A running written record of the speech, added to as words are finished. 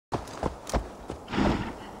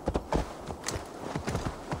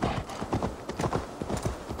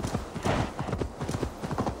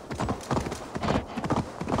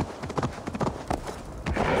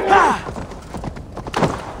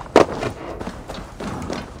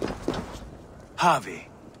Javi,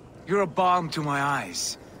 you're a balm to my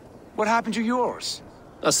eyes. What happened to yours?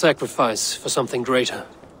 A sacrifice for something greater.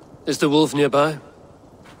 Is the wolf nearby?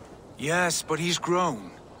 Yes, but he's grown.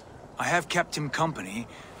 I have kept him company,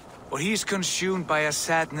 but he's consumed by a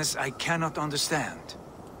sadness I cannot understand.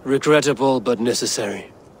 Regrettable, but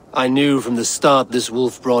necessary. I knew from the start this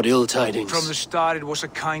wolf brought ill tidings. From the start it was a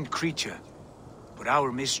kind creature. But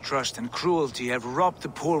our mistrust and cruelty have robbed the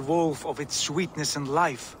poor wolf of its sweetness and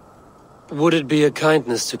life. Would it be a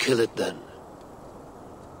kindness to kill it then?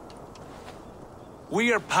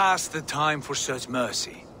 We are past the time for such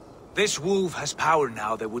mercy. This wolf has power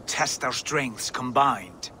now that would test our strengths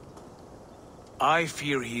combined. I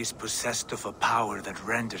fear he is possessed of a power that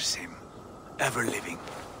renders him ever-living.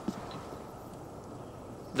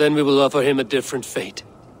 Then we will offer him a different fate.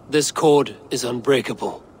 This cord is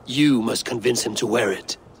unbreakable. You must convince him to wear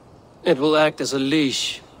it. It will act as a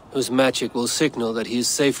leash, whose magic will signal that he is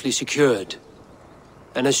safely secured.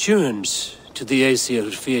 An assurance to the Aesir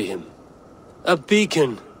who fear him. A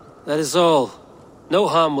beacon, that is all. No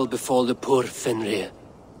harm will befall the poor Fenrir.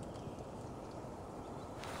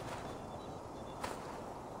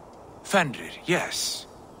 Fenrir, yes.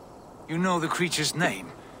 You know the creature's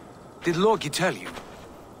name. Did Loki tell you?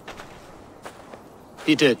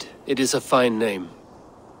 He did. It is a fine name.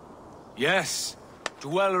 Yes.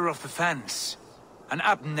 Dweller of the Fens. An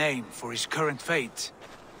apt name for his current fate.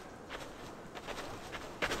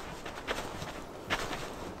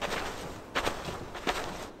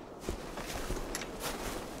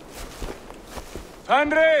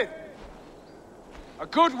 Fenrir! A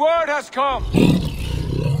good word has come!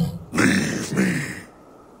 Leave me.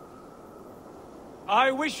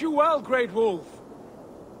 I wish you well, Great Wolf.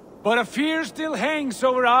 But a fear still hangs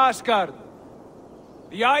over Asgard.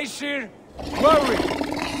 The Aesir worry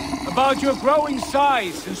about your growing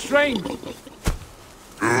size and strength. Do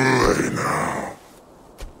they now?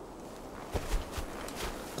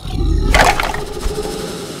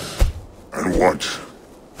 And what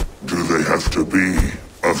do they have to be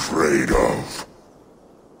afraid of?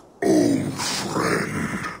 Old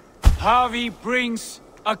friend. Javi brings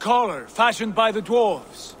a collar fashioned by the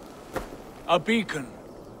dwarves. A beacon.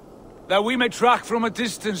 That we may track from a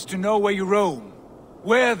distance to know where you roam.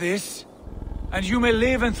 Wear this, and you may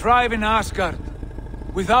live and thrive in Asgard,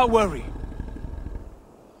 without worry.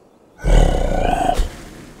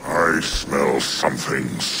 I smell something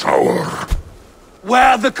sour.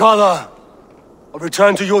 Wear the collar! Or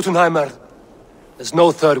return to Jotunheimer. There's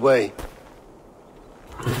no third way.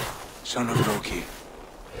 Son of Loki,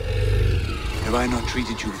 have I not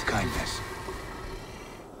treated you with kindness?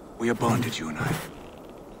 We are bonded, you and I.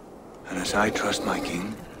 And as I trust my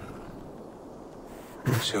king,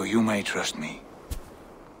 so you may trust me.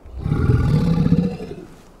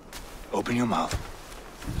 Open your mouth.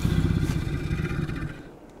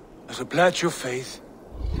 As a pledge of faith,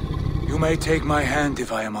 you may take my hand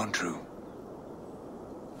if I am untrue.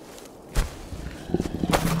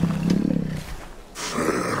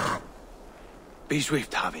 Fair. Be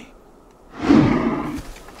swift, Javi.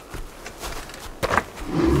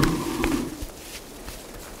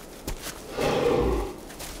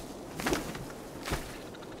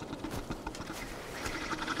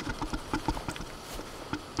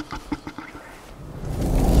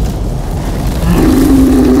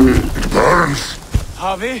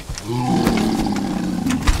 Javi?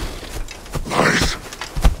 Lies.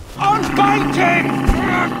 Unfighting!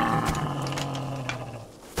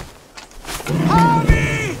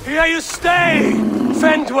 Javi! Here you stay,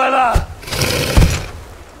 Fen Dweller!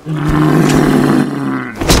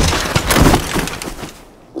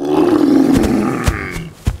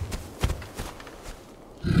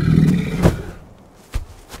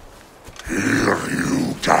 Here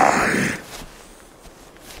you die.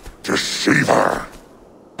 Deceiver.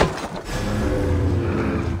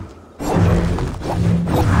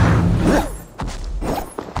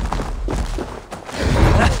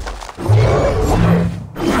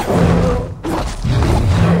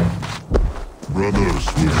 Brothers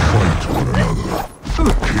will fight one another,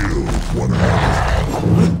 kill one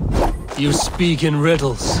another. You speak in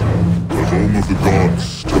riddles. The home of the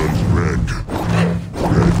gods turns red.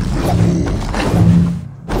 Red with war.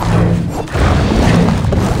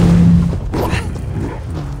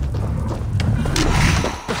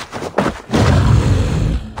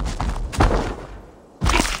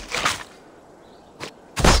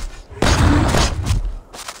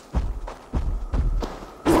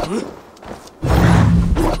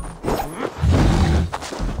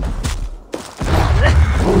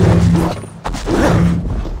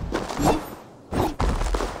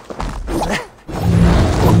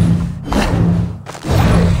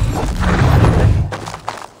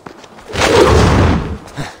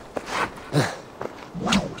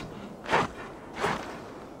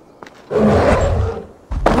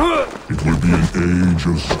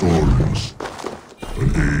 An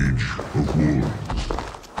age of wolves.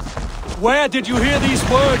 Where did you hear these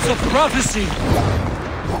words of prophecy?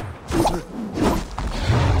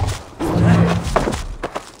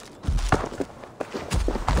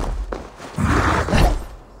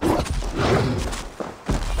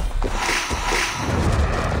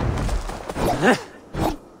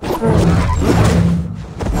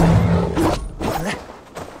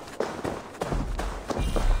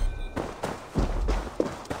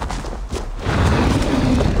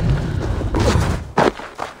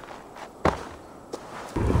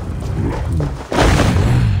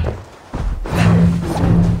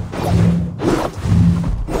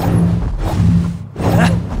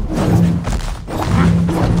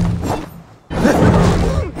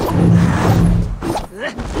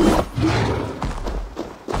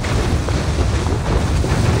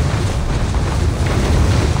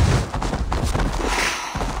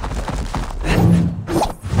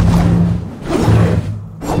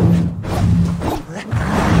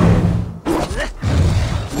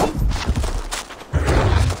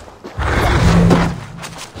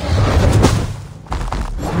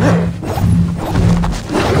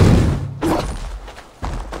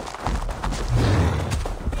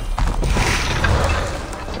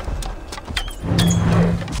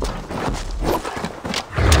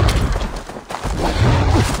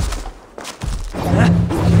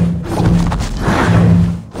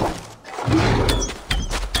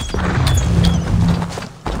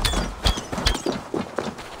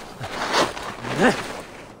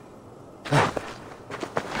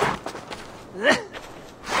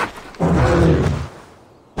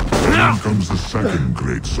 Comes the second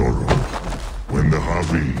great sorrow, when the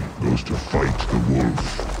Havi goes to fight the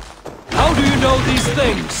wolf. How do you know these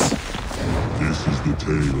things? This is the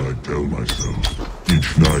tale I tell myself,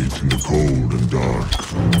 each night in the cold and dark,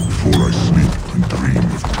 before I sleep and dream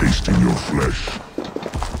of tasting your flesh.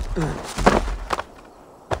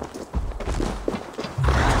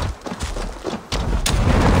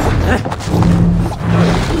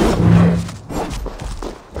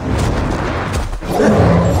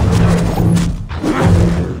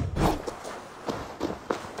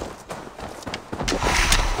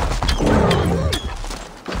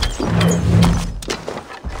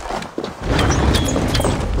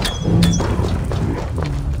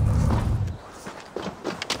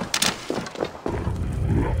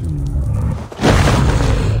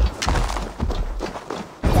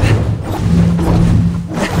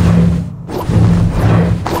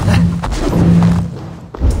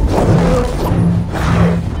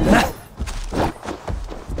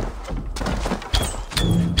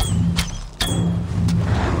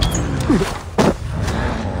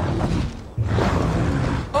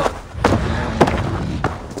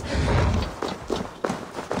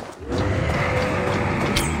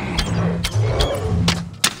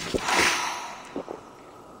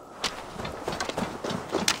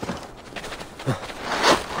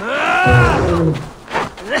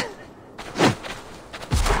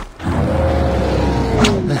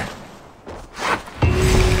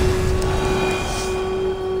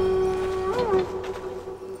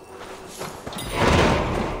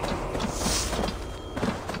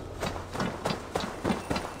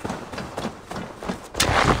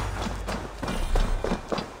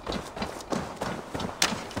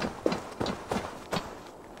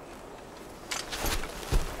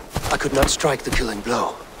 I could not strike the killing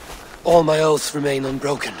blow. All my oaths remain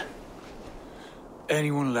unbroken.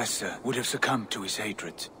 Anyone lesser would have succumbed to his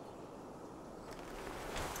hatred.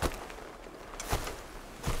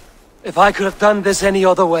 If I could have done this any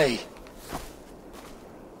other way.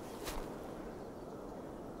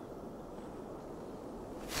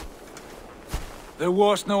 There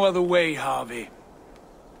was no other way, Harvey.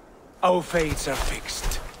 Our fates are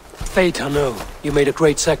fixed. Fate, I know. You made a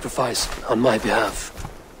great sacrifice on my behalf.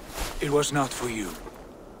 It was not for you.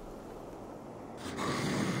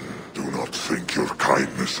 Do not think your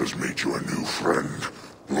kindness has made you a new friend,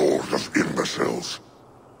 Lord of Imbeciles.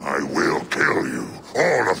 I will kill you,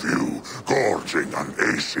 all of you, gorging on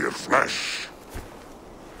Aesir flesh.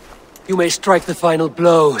 You may strike the final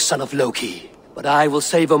blow, son of Loki, but I will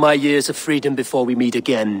savor my years of freedom before we meet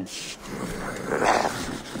again.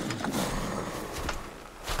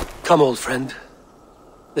 Come, old friend.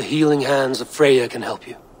 The healing hands of Freya can help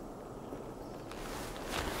you.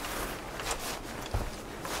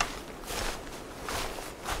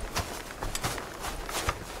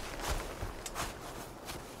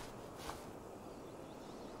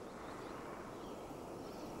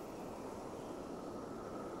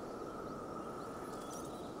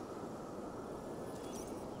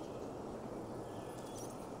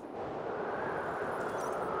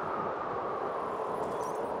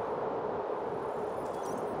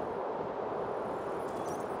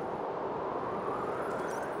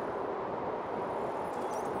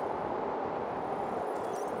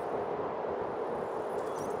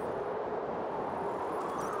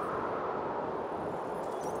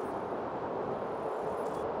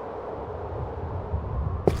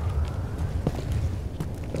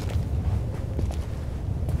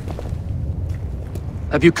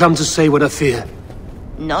 Have you come to say what I fear?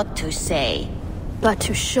 Not to say, but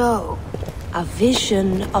to show. A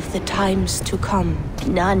vision of the times to come.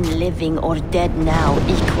 None living or dead now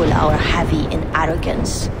equal our heavy in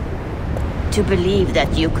arrogance. To believe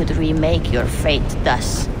that you could remake your fate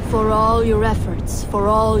thus. For all your efforts, for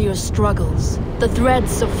all your struggles, the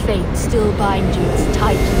threads of fate still bind you as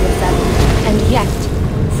tightly as ever. And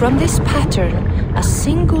yet, from this pattern, a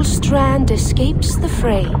single strand escapes the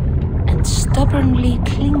fray and stubbornly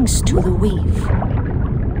clings to the weave.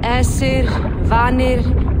 Aesir, Vanir,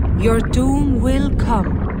 your doom will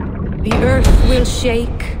come. The earth will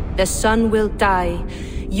shake, the sun will die.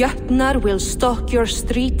 Jötnar will stalk your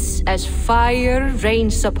streets as fire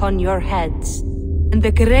rains upon your heads. And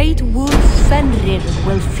the great wolf Fenrir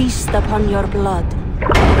will feast upon your blood.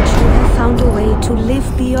 But you have found a way to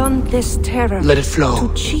live beyond this terror. Let it flow.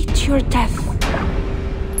 To cheat your death.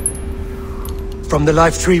 From the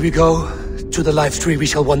life tree we go, to the life tree we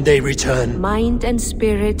shall one day return. Mind and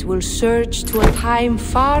spirit will surge to a time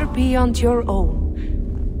far beyond your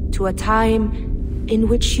own. To a time in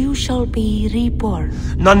which you shall be reborn.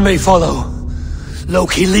 None may follow.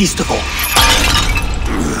 Loki least of all.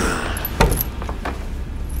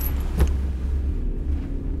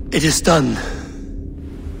 It is done.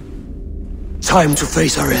 Time to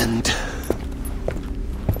face our end.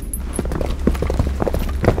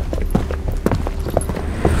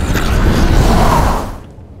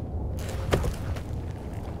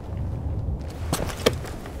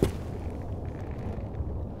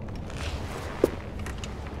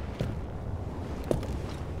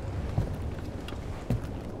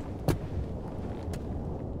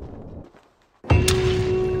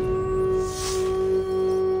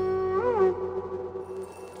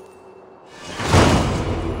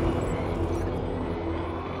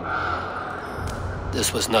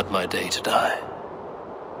 This was not my day to die.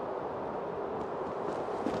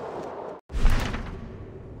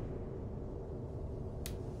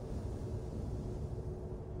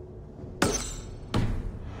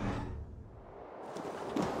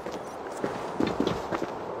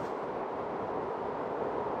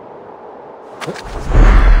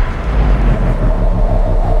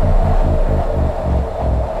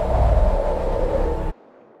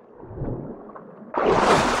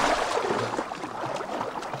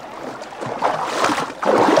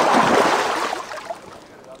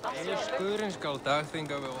 Dag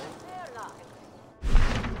think I will.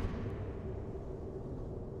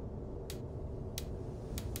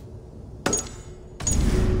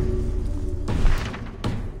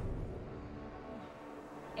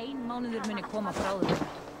 Ein mánuður muni koma frá þér.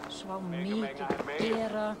 Svá mikið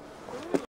gera.